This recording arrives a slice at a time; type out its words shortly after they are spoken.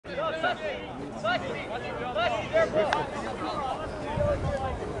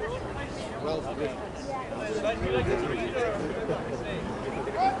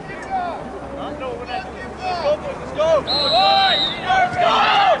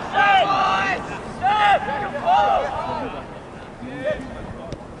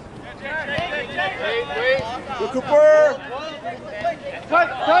Good Cooper! Cut!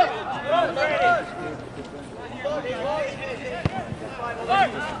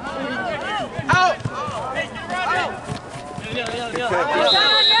 Out!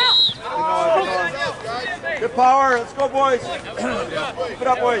 Good power, let's go boys. Put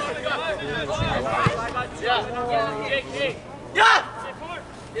up boys. Yeah!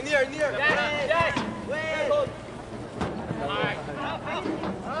 In the air.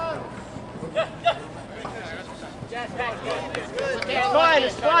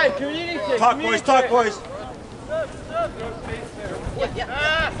 It's fine. Communicate. Talk boys.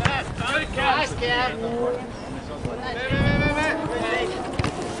 Nice, Cam.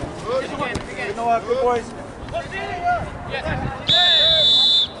 You know what, good boys.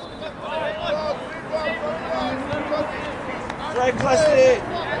 Right, Crosby.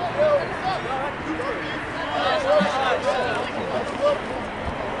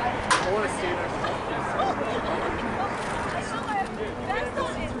 I want to see this.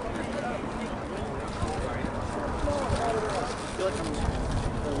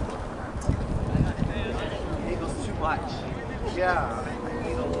 Eagles too much. Yeah, I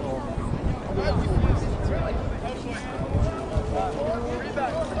need a little. Good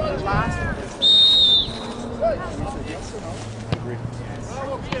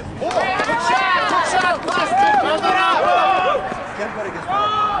shot, Crosby. Build it up. Can't put it against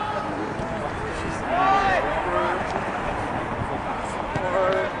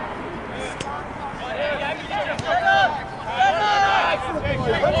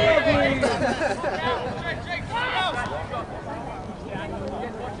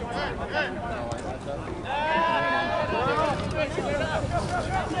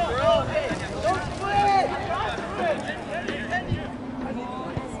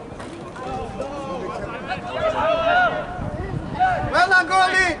well done,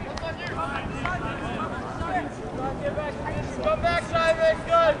 goalie! Come back, Simon.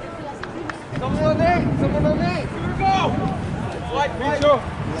 Good. Someone on me! Here we go.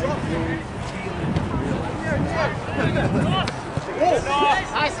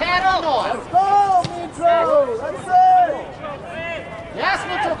 Nice handle, boy. Let's go, Mitro! That's it! Yes,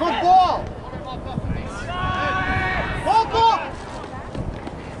 Mitchell, good ball. Ball.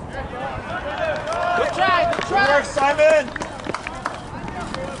 Good try. Good work, Simon!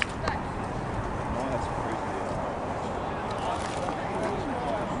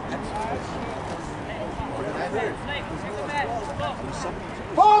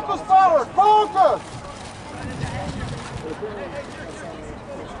 Focus forward! Focus!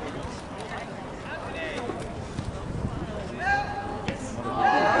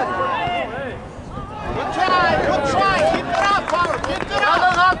 Good try. Keep it up, Howard. Keep it up.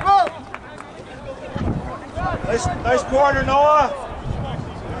 Nice corner, Noah!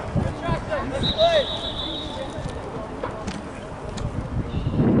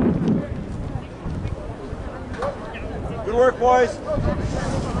 Good work, boys!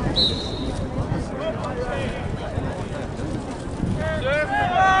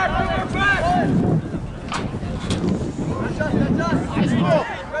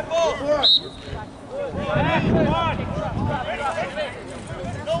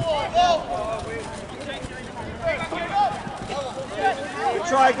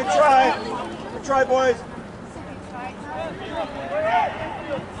 Good try, boys.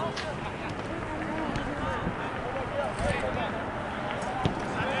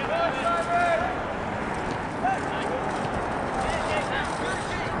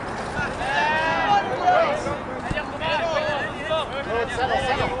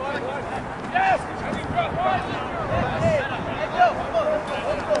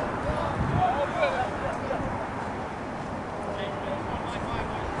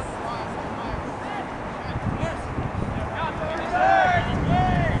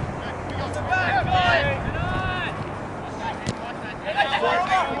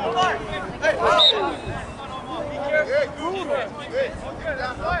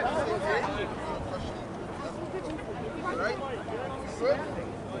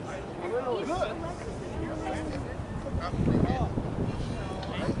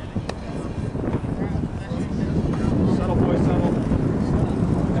 Settle, boys, settle.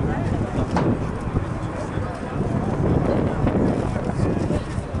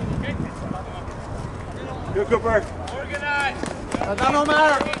 Good, Cooper. Organize. That don't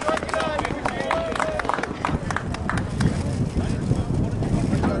matter.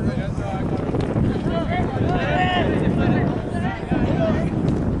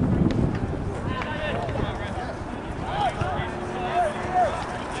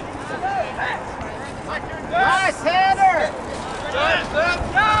 Nice header!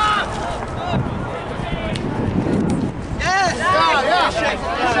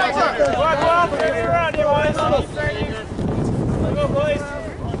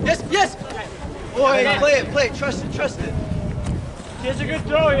 Yes, yes! Boy, play it, trust it. Here's a good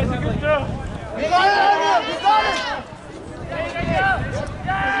throw, You got it!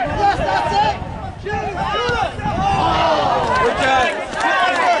 Yes, that's it! Good catch.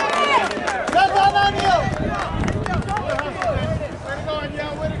 Well done, Daniel!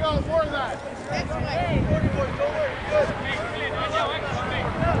 Way to go, more of that. Well done, Colin!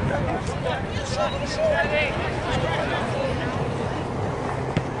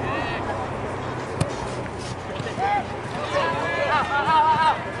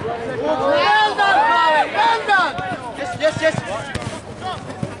 Well done! Yes.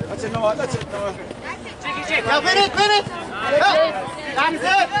 That's it, Noah. That's it, Noah. Yeah, win it! That's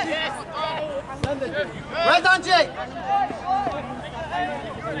it! Well done, Jake!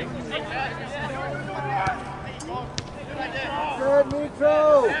 Good, Mitro!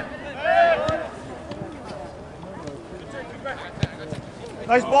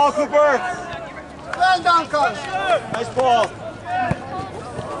 Nice ball, Cooper. Well done, coach! Nice ball.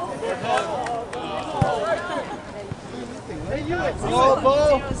 Go,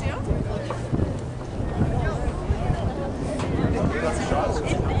 ball! That's it!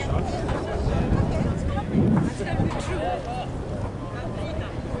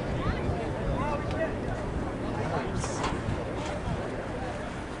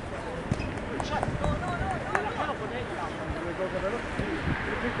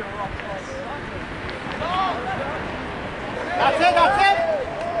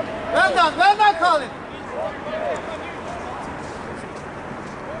 Well done, Colin!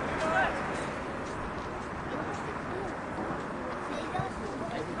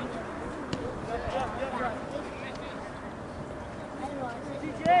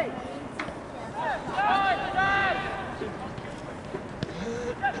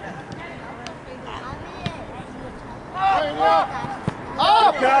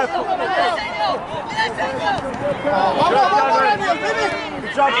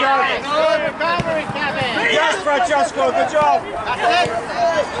 Good job, Kevin. Good recovery, Kevin! Yes, Francesco, good job. That's it!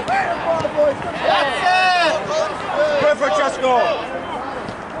 Good, Francesco.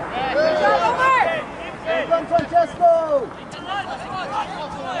 Well done, Francesco!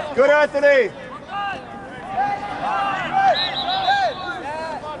 Good, Anthony.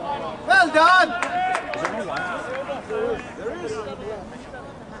 Well done!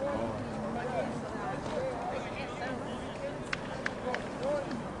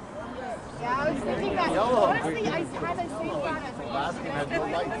 Yeah, I was thinking that. Honestly, I had the same thought. I was like, Last game had no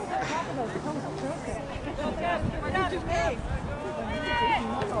lights. what did you make?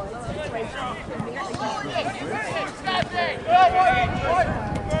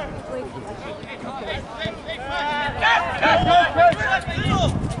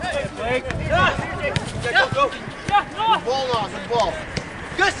 Good ball on, good ball.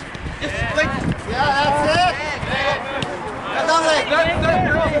 Good! Yes, play. Yeah, that's it! Well done, Lee.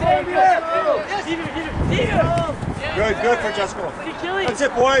 Good, Francesco. That's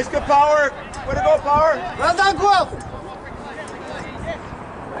it, boys. Good power. Way to go, power. Well done, Guelph!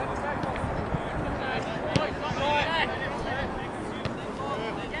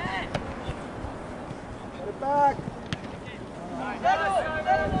 Get it back.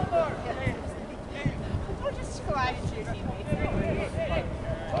 Or just go out into your teammates.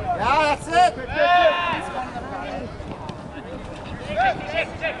 Yeah, that's it!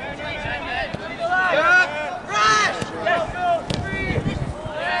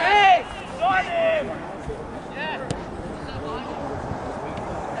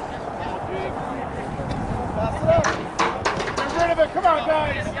 Come on,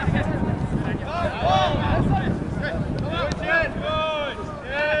 guys!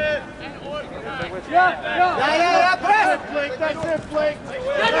 Yeah, press! Blake, that's it, Blake! That's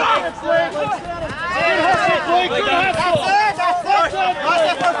it, Blake! Good hustle, Blake, good hustle! That's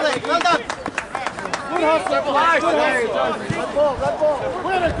it for Blake, well done! Good hustle, Blake, good hustle! Red ball!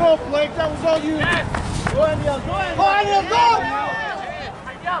 Way to go, Blake, that was all you! Go, Andy, go!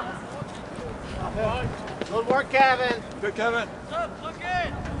 Good work, Kevin! Good, Kevin. Good.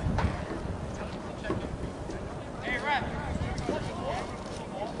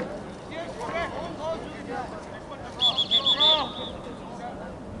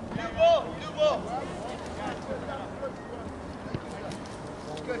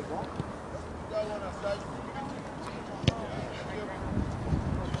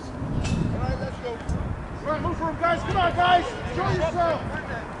 Show yourself.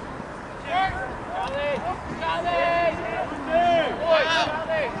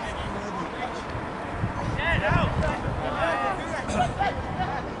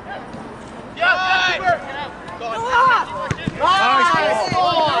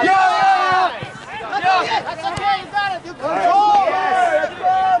 That's okay, you got it. You control.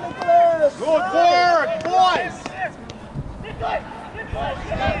 Good work, boys.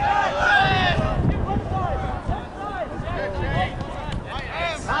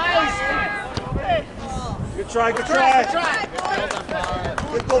 Good try, good try.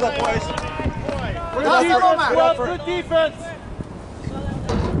 Good goal, that boys. Good defense.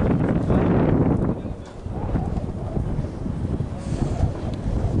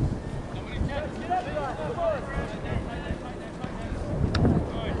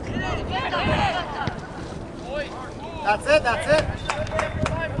 That's it, that's it.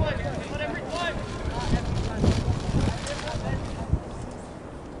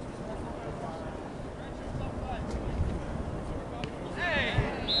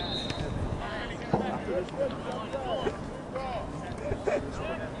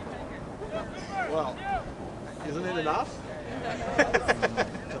 Well, isn't it enough?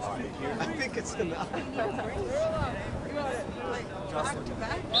 I think it's enough.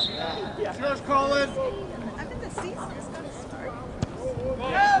 It's yours, Colin. I'm in the seats. It's gonna start.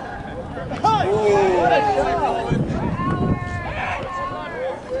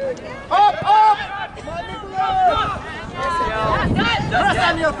 Up, up! Press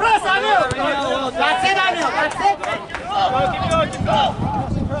on you, press on you! That's it, Daniel, that's it! Keep going, keep going!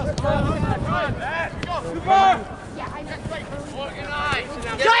 Yeah, I know.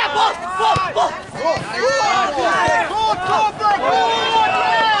 Yeah, ball, ball, ball! Good, yes! Good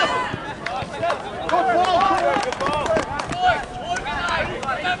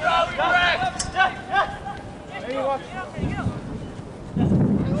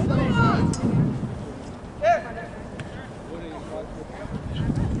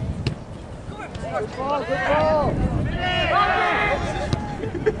ball, good ball!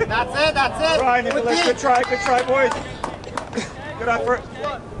 That's it, that's it. Ryan, good try, boys. Good effort.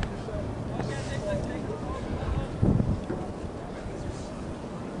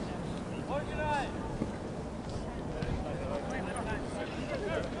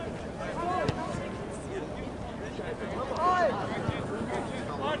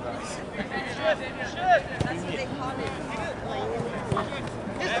 That's what they call it.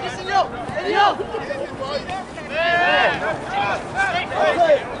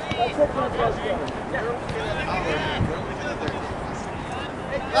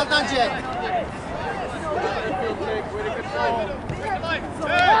 Well done, Jake.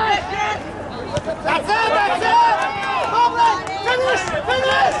 That's it, that's it! Finish,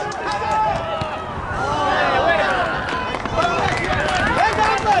 finish! Well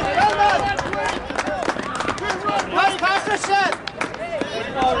done, well done! Nice pass to Shed!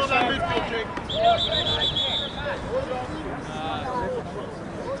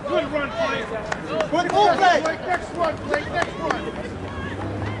 Good run, Blake. Good move, Blake. Next one, Blake, next one.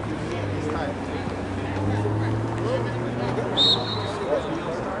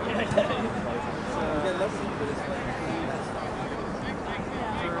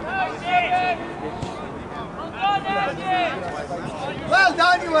 Well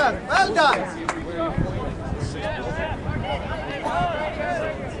done, you were. Well done.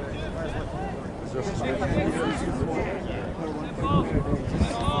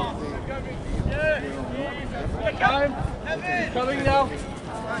 Time. Coming now. Way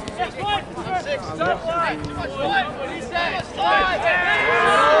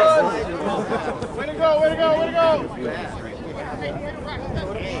to go, way to go, way to go.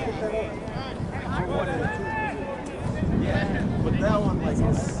 But that one, like, I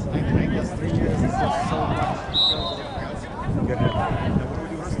guess 3 years is just so much.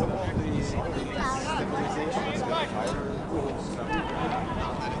 First of all, the stabilization is good.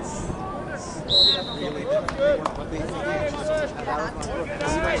 Really different. But they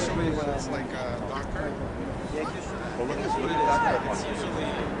especially when it's like a doctor. Well, look at what it is. It's usually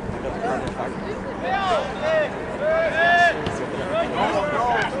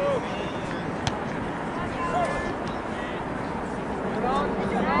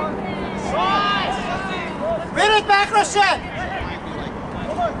Win it back, Rochelle.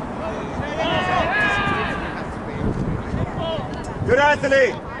 Good,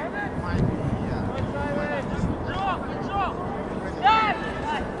 Anthony.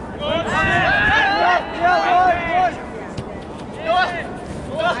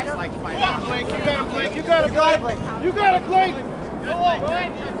 You got it, Blake. You got it, Blake.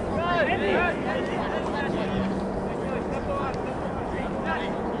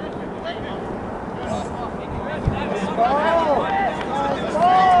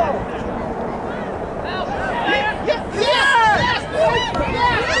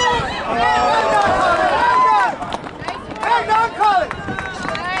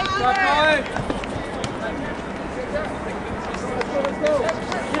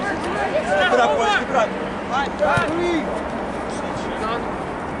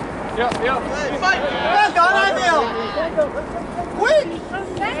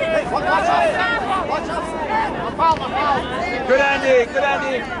 Good Andy, good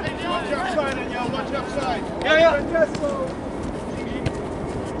Andy. Watch outside, Danielle, watch outside. Yeah.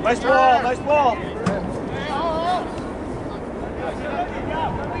 Nice ball, nice ball.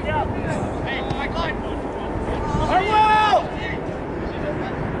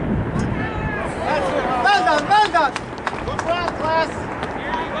 Well done, well done. Good work, class.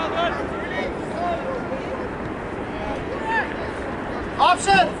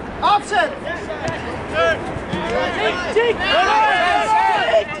 Option, option.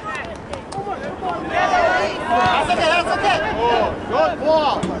 That's okay, that's okay. Good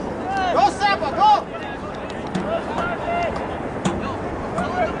ball. Go, Sapa, go.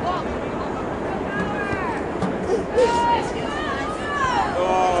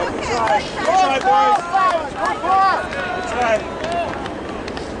 Oh, good try. Good try, boys. Good try.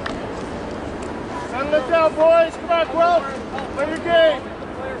 Settle it down, boys. Come on, Guelph. Play your game.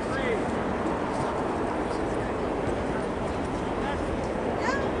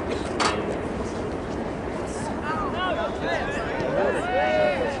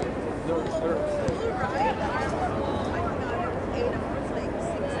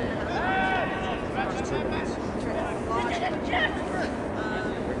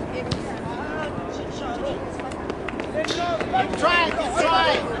 Keep trying, keep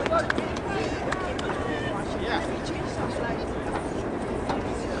trying. Yeah.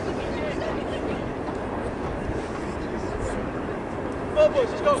 Go, boys,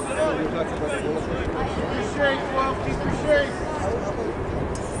 let's go. Keep your shape, Guelph, keep your shape.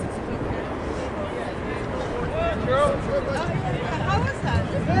 How was that?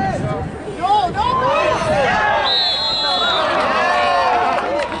 No, no!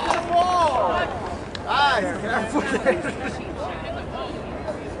 Nice.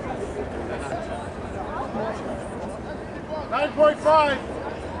 9.5.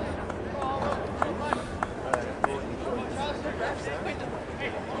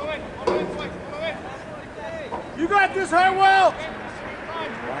 You got this, Harwell!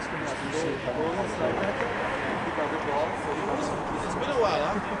 It's been a while,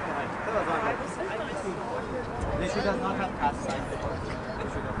 huh? She does not have cast sign.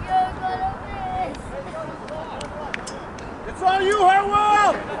 It's on you,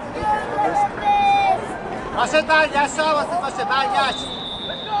 Harwell! Você tá, já só você vai, já.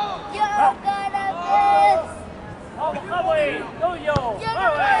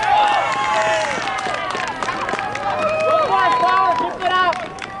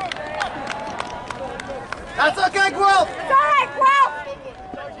 That's okay, Guelph! It's all right, Guelph!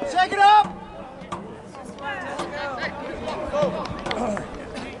 Shake it up!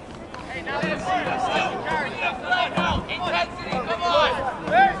 Intensity, come on!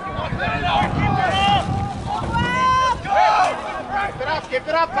 Keep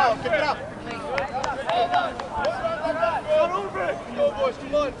it up, Paul, keep it up. Go, boys,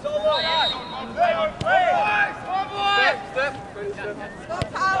 come on. It's all right. Step. Go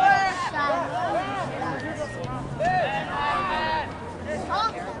power!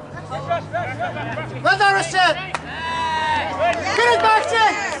 Well done, Rashid! Get it back,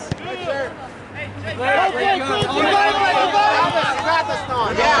 Jake! Keep going! You got this,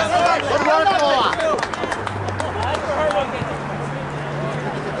 Dawn. Yes! Good work, Paul.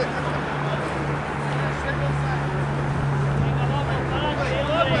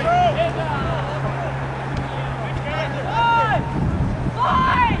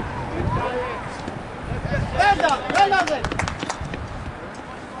 Well done, then.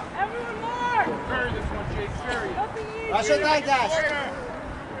 Everyone more! Carry this one, Jake, carry. Russian like that.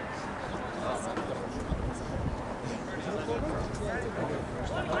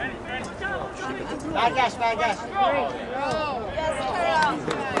 Bad gas. Yes,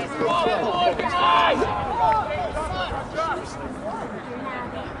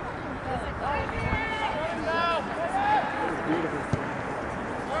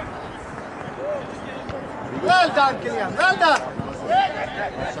 Well done, Killian. Well done.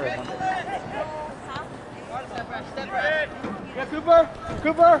 Yeah, Cooper.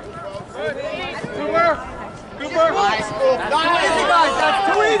 Nice. Not easy, guys. That's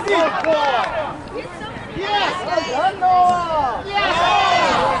too easy. Yes. Well done, Noah. Yes.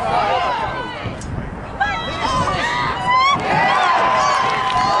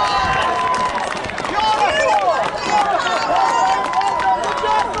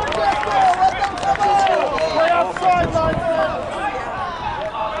 Play outside, Linesman.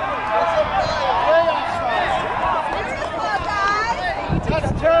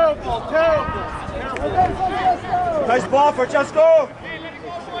 That's terrible. Nice ball for Francesco.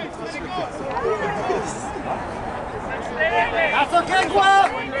 That's okay,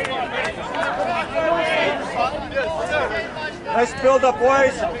 Guelph. Nice build up,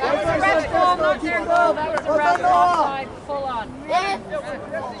 boys. That was a red goal, not their goal. That was a red offside, full on.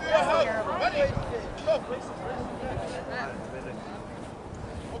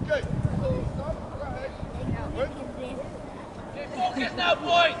 Okay. Focus now,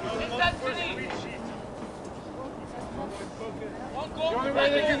 boys! Intensity! One goal. The only way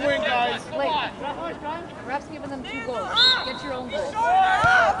they can win, guys. Ref's giving them 2 goals. Get your own goal.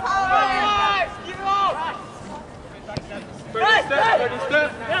 Give it up! 30 step.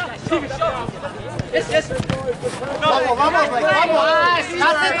 Yes. Vamos, vamos, Blake, vamos. That's it,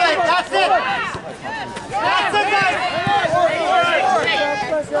 Blake, that's it. That's it, Blake.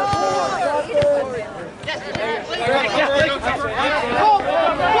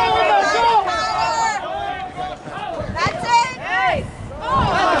 That's it! Hey!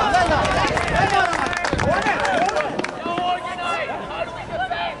 Organize! How do we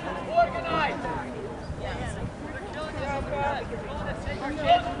defend? Organize!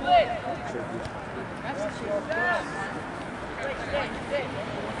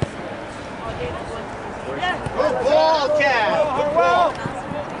 Good ball, Cat. Good ball.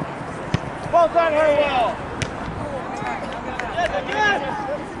 Well done, Harwell.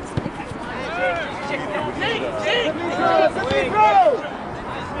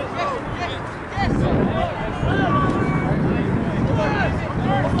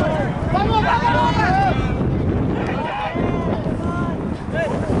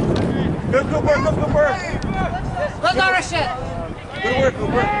 Good work, good work. Good direction. Good work,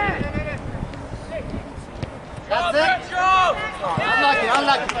 good work. That's it.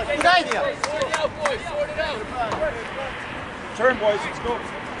 Unlucky. Good idea. Sort it out, boys. Sort it out. Turn, boys, let's go.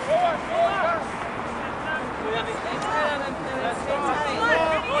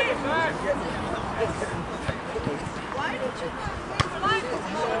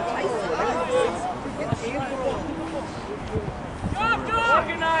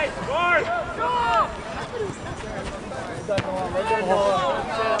 Organize! Guard!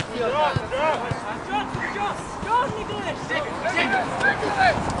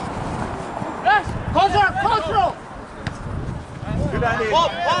 Control. Good idea.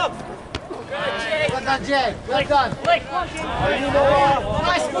 Up! Well done, Jay. Well done.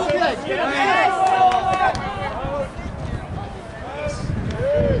 Nice movement.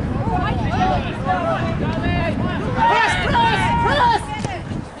 Press.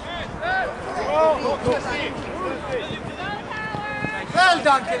 Well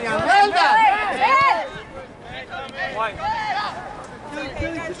done, Kenyan. Well done.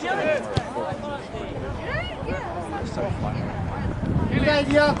 Good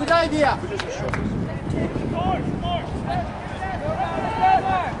idea. Good idea.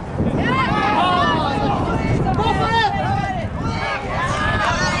 Go for it.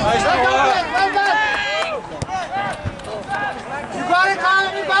 Nice Well ball. done. Well done. You got it,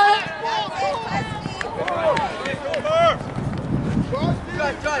 Colin.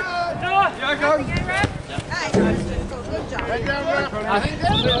 You got it. I think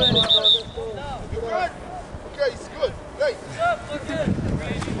that's good. Okay, it's good. Great.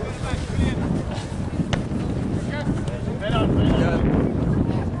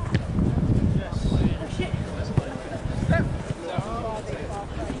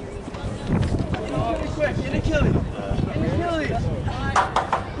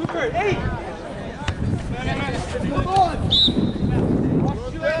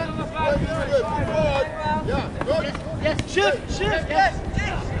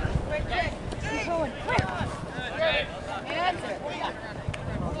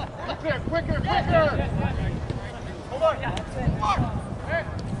 Quicker.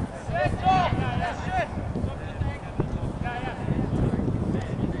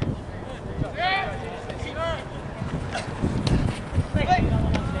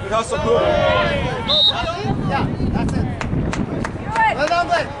 Good hustle, cool. Yeah, that's it. Well done,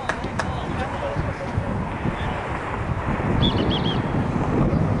 Blake.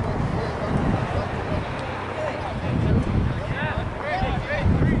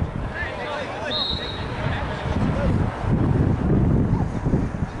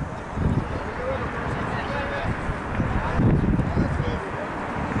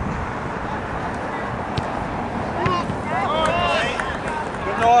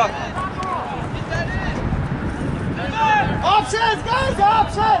 Options, guys,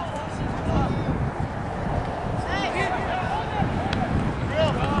 options!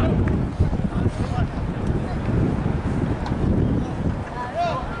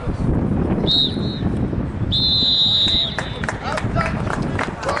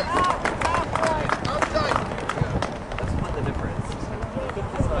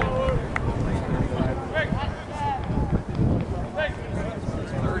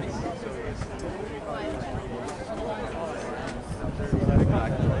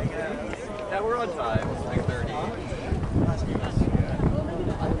 on time. It's like 30.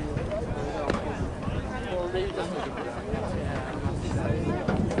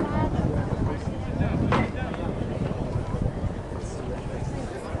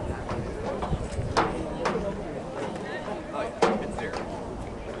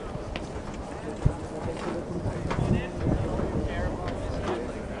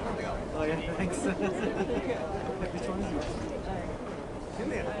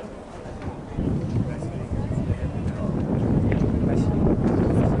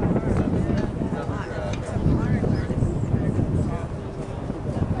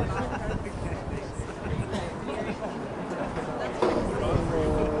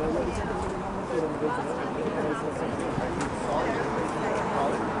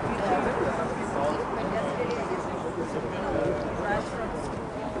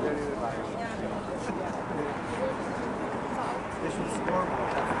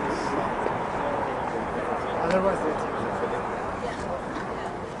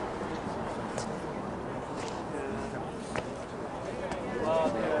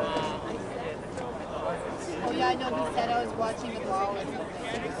 Oh yeah, I know he said I was watching the ball.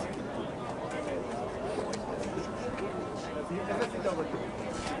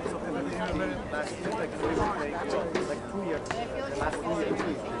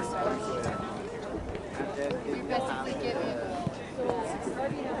 You're basically giving.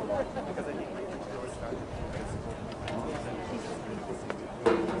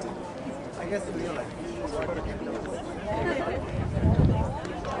 I guess we realize.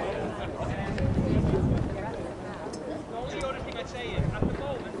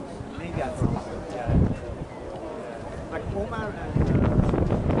 Maybe that's yeah. Like Omar and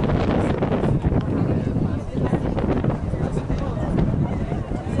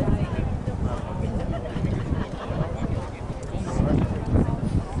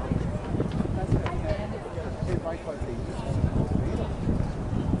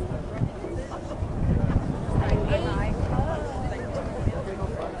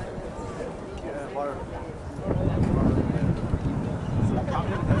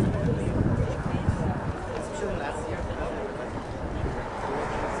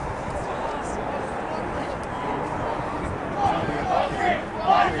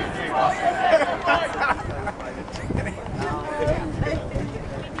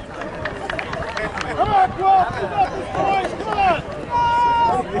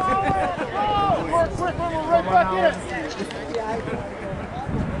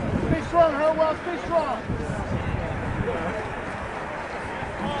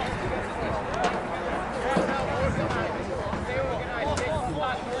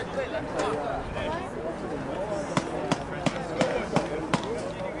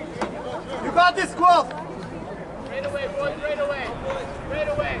You got this, Guelph! Right away, boys, right away. Right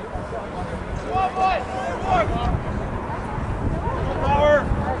away. Come on, boys. Power.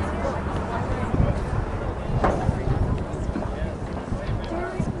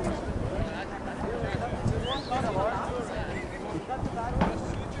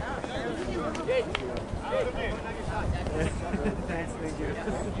 thanks, thank you.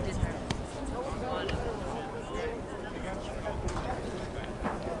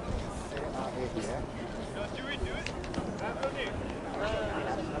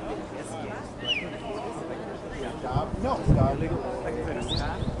 No, Starling.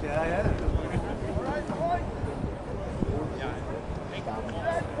 Yeah, yeah.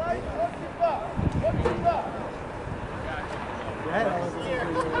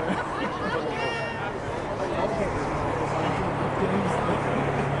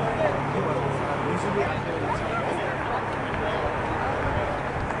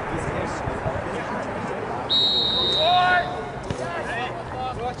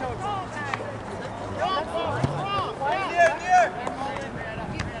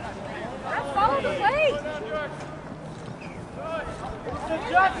 Follow the plate.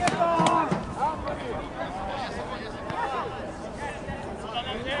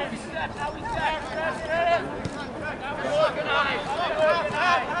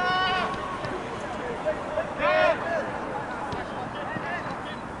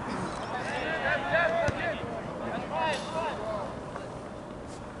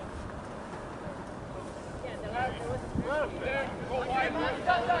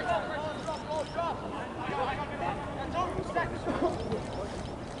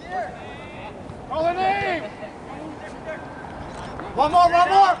 Call a name! One more, one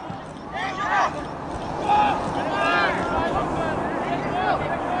more!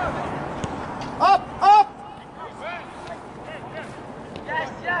 Up, up! Yes,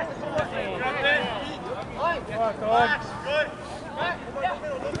 yes. Good.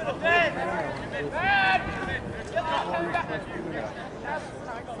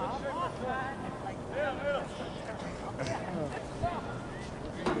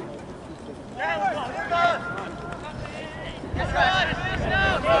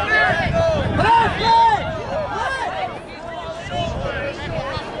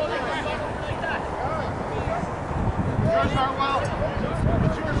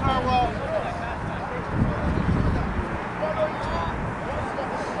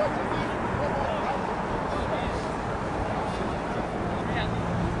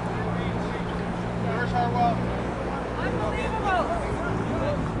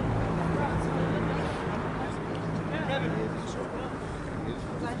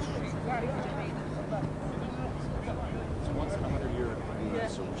 Once in 100 year,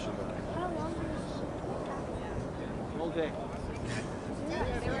 so we should. All day.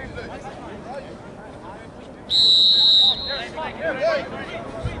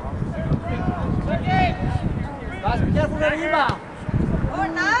 Guys, be careful with the rebound. Oh,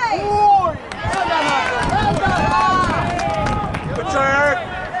 nice! Good try, Eric.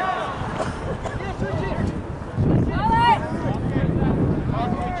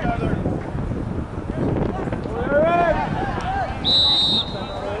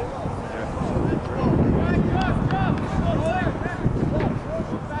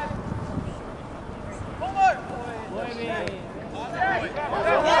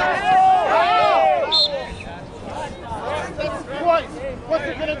 What's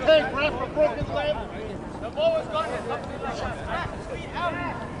it gonna take, ref, for broken leg? The ball is gone.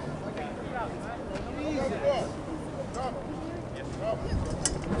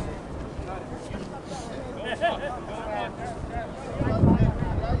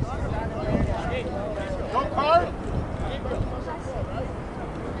 Go card.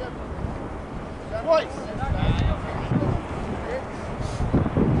 Twice.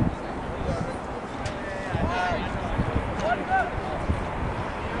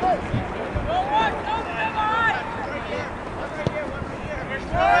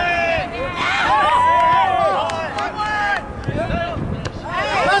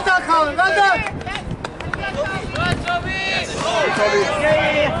 Well done, Colin. Well done. Well done,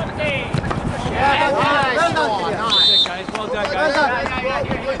 Nice, guys. Well done, guys. well done.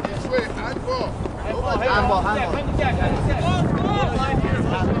 Handball,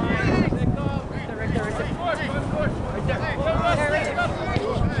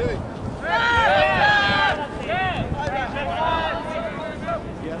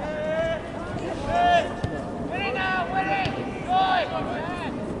 Winning now, winning!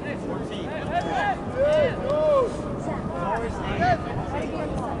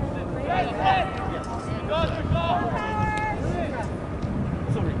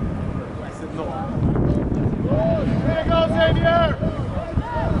 Here goes Xavier.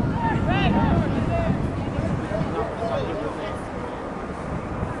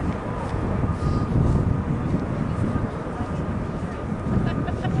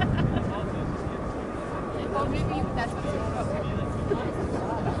 Well, maybe that's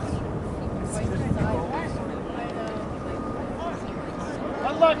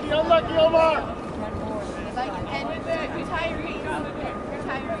Unlucky, Omar. like, and retirees.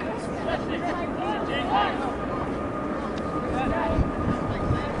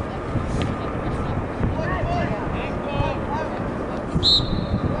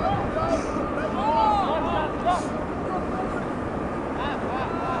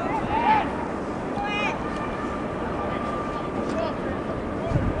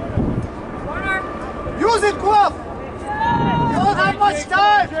 Use it, Guelph. You don't have much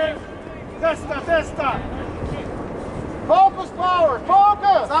time. Testa. Focus, power.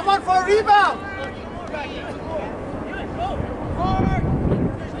 Focus. Someone for rebound.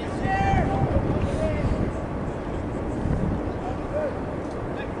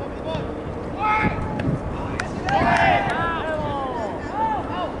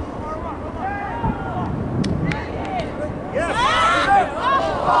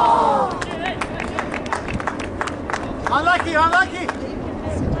 Unlucky.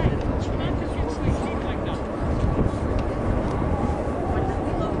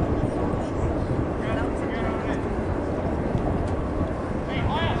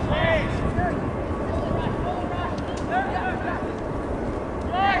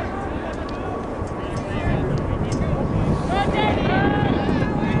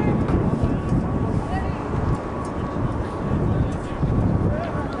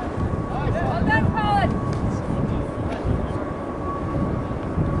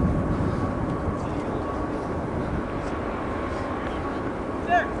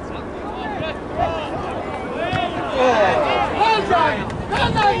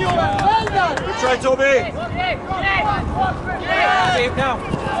 Good try, Toby. Save now.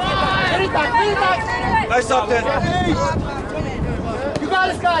 Nice up there. You got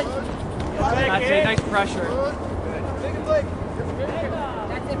it, guys. That's it. Nice pressure.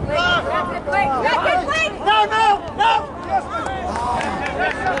 No.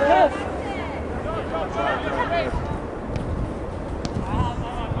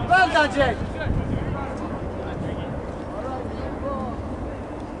 Well done, Jake.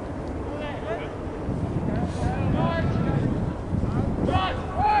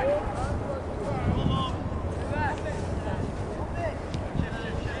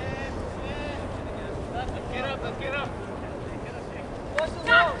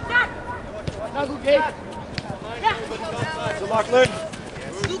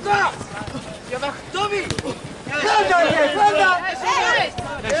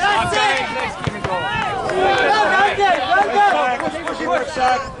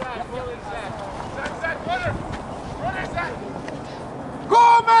 Zach.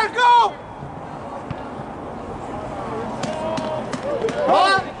 Go, man, go!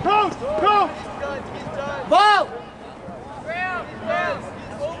 Ball! Coach! Coach! Ball!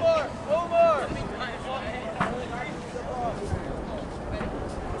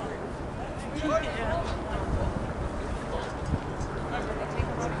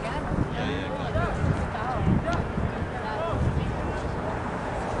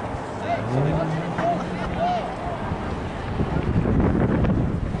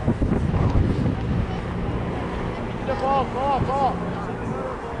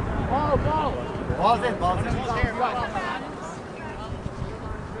 Ball's in, ball's in.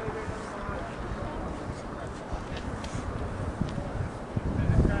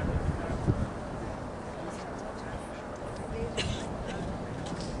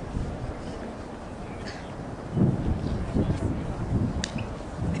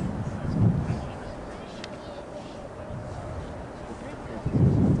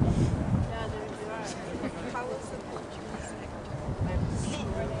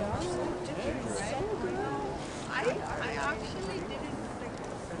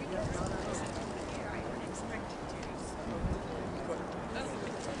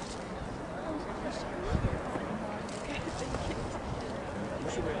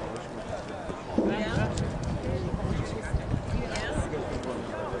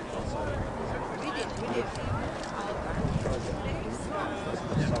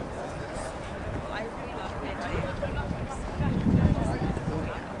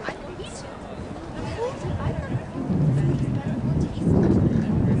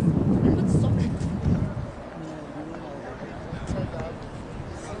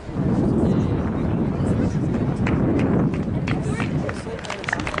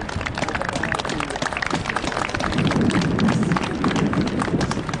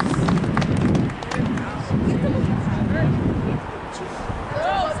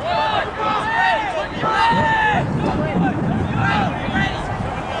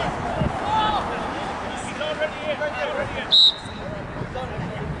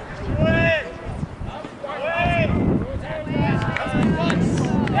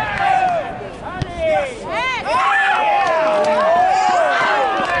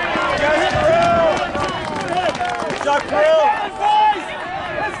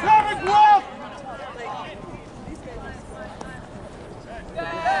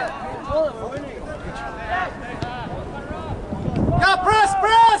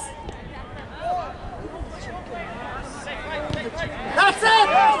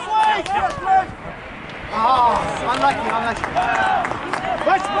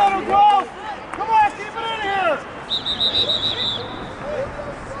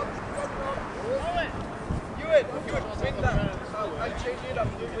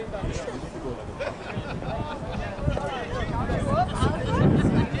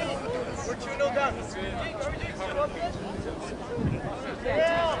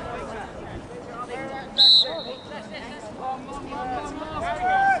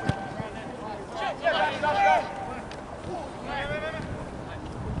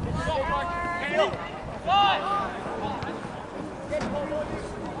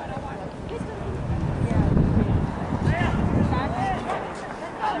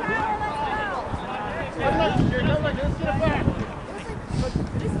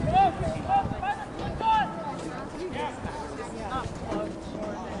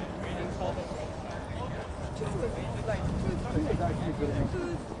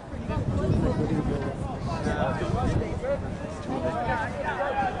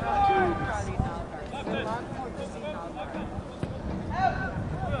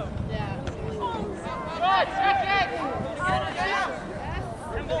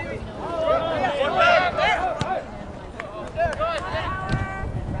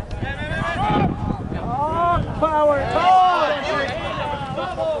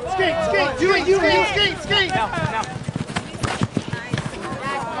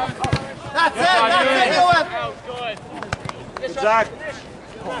 Zach.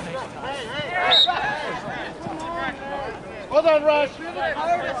 Well done, Rush.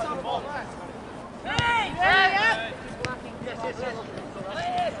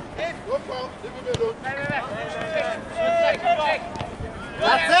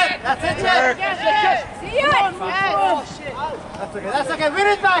 That's it, Jack. See ya. That's okay. Win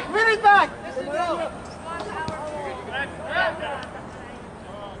it back.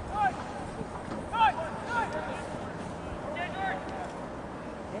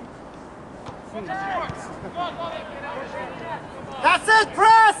 That's it,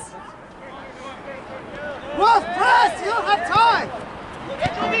 press! Wolf, press! You don't have time!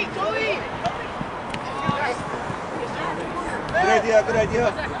 Good idea, good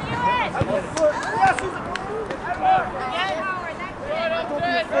idea.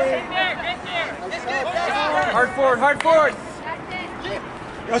 Hard forward, hard forward.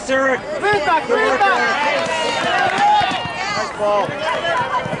 Yes, Eric. Feedback, Nice ball.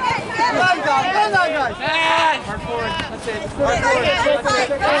 guys. Hard forward. That's it.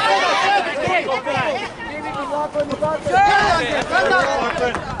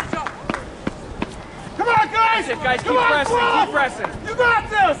 Come on, guys! That's it, guys. Keep pressing. Keep pressing. You got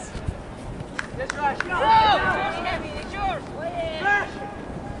this!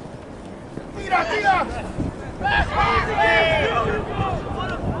 Tira!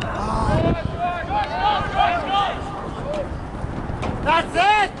 That's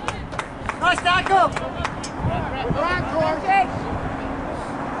it! Nice tackle! Come on, Corey!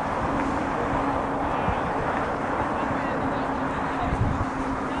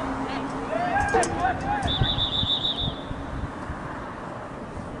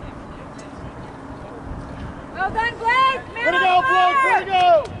 Well done, Blake! Way to go, Blake! Way to go!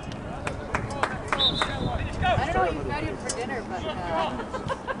 I don't know what you got in for dinner, but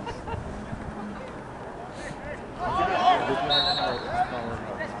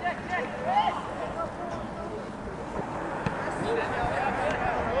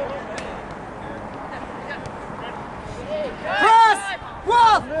Press!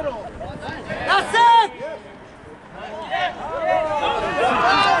 Wolf! That's it! No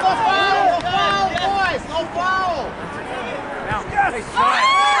foul, boys! No foul! Nice shot.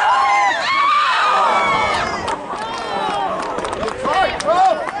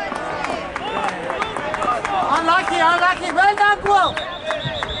 Unlucky. Well done, Guelph.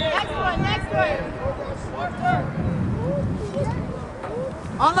 next one.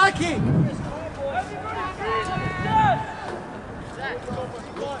 Unlucky.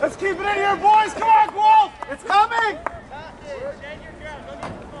 Let's keep it in here, boys. Come on, Guelph. It's coming.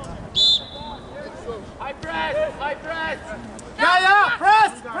 High press! Yeah,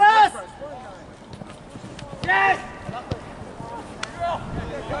 press. Yes!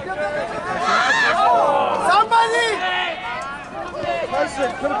 Somebody.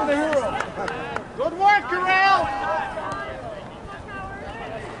 Could have been a hero. Good work, Corral.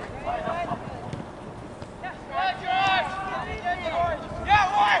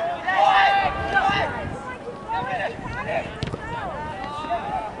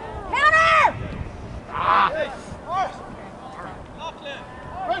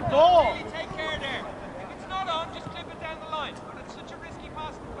 Good goal. Take care there. If it's not on, just clip it down the line. But it's such a risky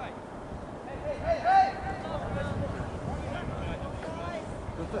pass to play.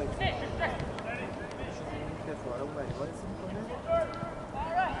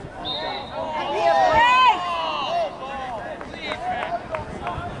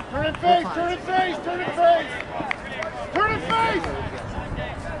 Turn it face.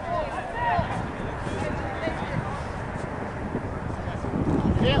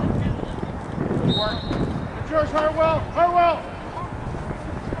 Yeah. Good work. It's yours, Hartwell.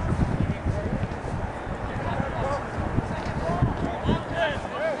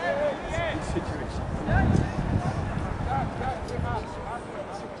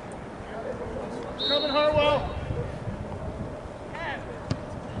 Coming, Hartwell.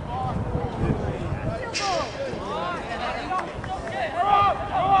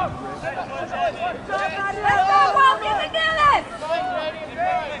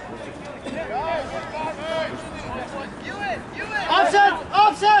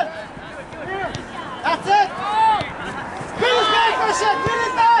 Offset! That's it! Get his back, Christian! Get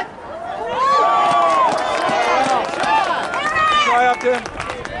his back! Try up, Tim.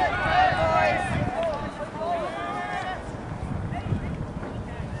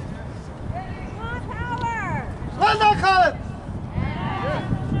 Well done, Colin!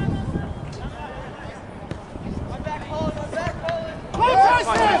 Go,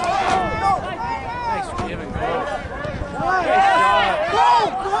 Christian! Nice giving goal. Go!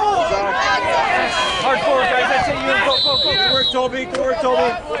 Hard forward, guys. That's it. You go. Good work, Toby.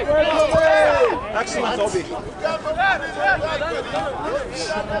 Excellent, Toby.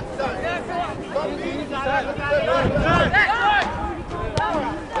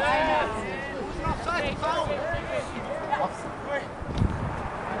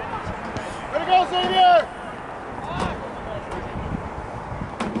 Way to go, Xavier!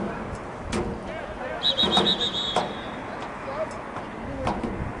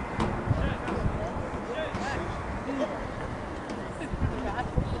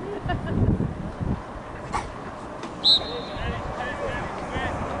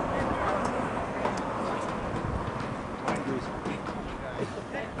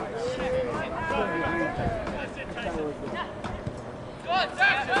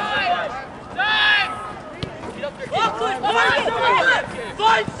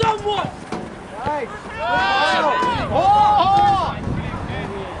 Find someone! Nice. Oh!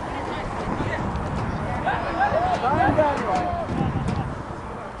 Time that right.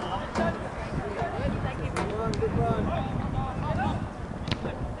 Good run.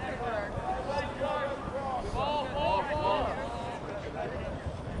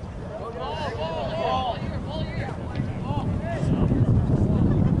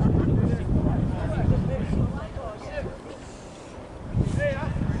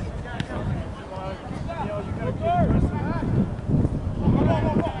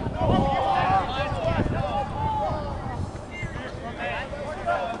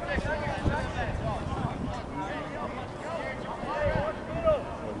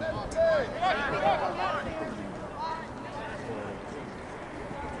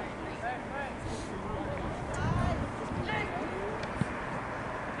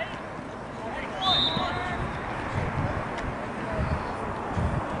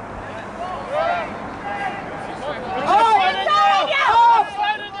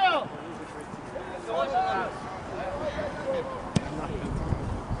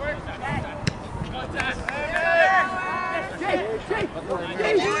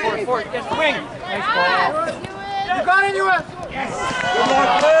 Yes, wing. Nice ball. You got it, you went. Yes. Good luck,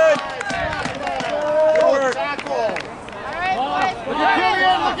 kid. Good work. Look at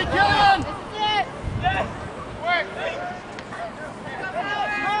Killian, look at Killian.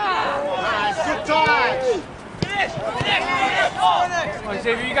 Nice, good touch. Come on,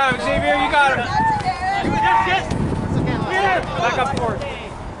 Xavier, you got him. Xavier, you got him. Back up forward.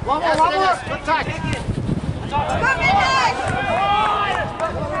 One more. Good touch.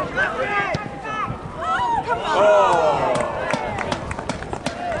 Oh.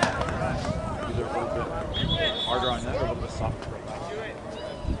 Harder on that or a little bit softer?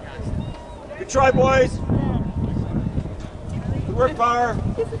 Good try, boys. Good work, Power.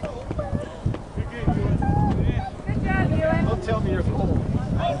 Don't tell me you're cold.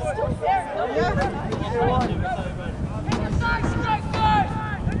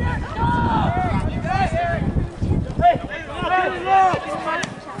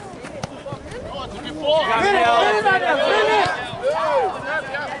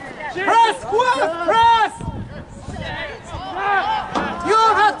 Press, Guelph, press! You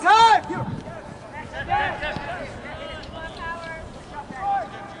don't have time!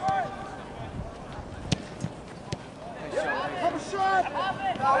 Have a shot!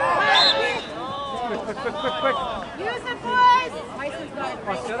 Quick. Use it, boys! Come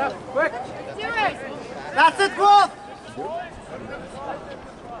on, set up. Quick. Do it! That's it, Guelph! Come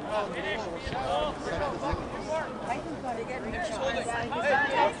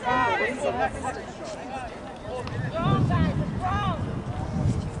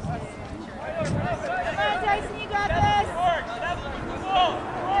on, Tyson, you got this!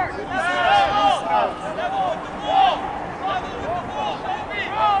 You got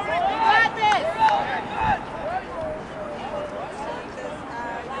this!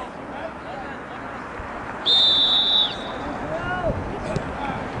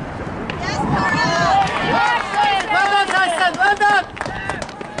 Well done, Tyson, well done!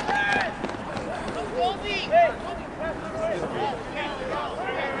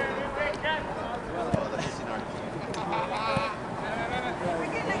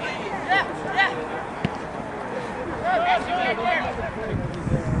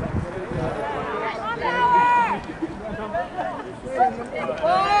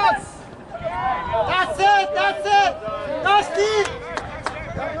 That's it! Go, Steve!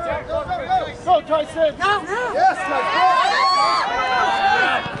 Go, Tyson! Now! Yes, let's go!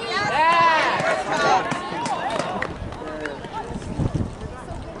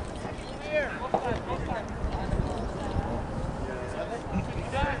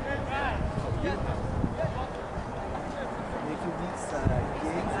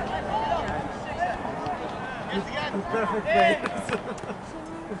 Perfect play.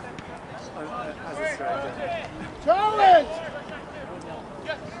 As a striker. Challenge!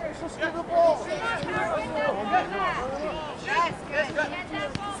 Just give the ball. That's good.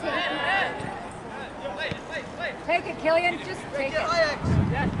 Take it, Killian. Just take it.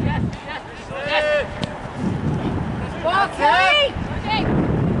 Ball, Kelly!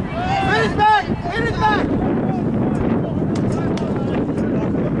 Hit it back! Hit it back!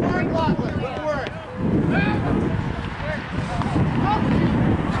 Good work, Lockwood. Good work.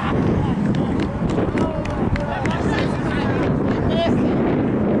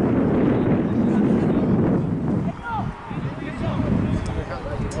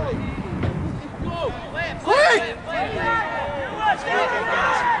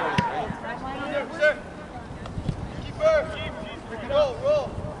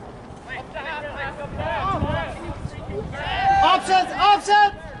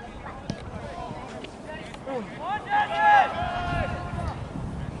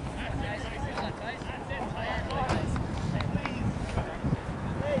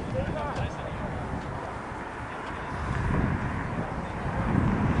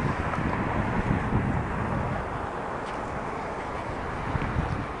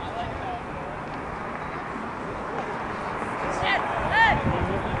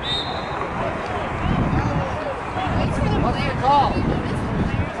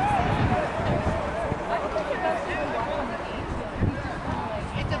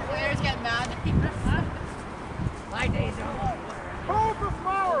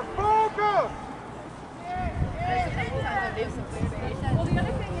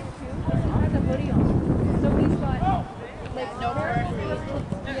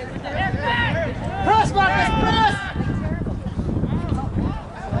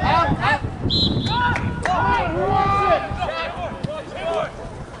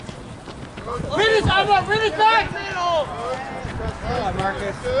 it back!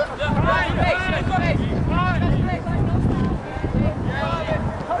 Marcus.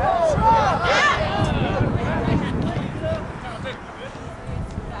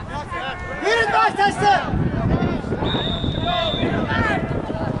 Hit it back, Tyson!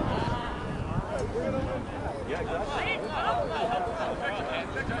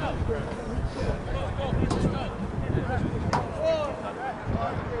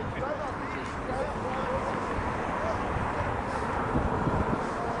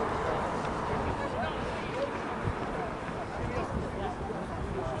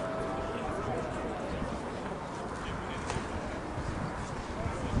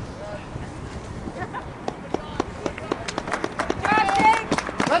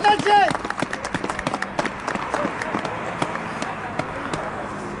 That's it!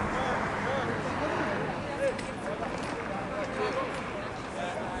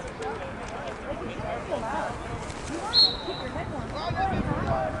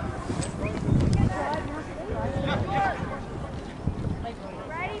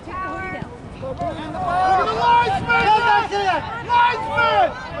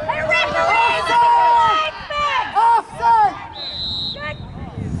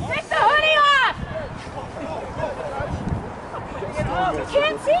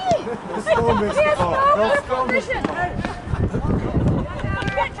 Can't see! He has no vision! You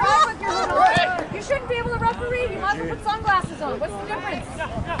can't drive with your hood on. You shouldn't be able to referee. You must put sunglasses on. What's the difference?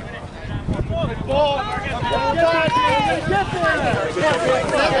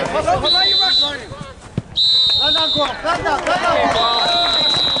 Let down, Guelph. Let down.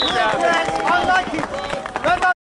 Unlucky.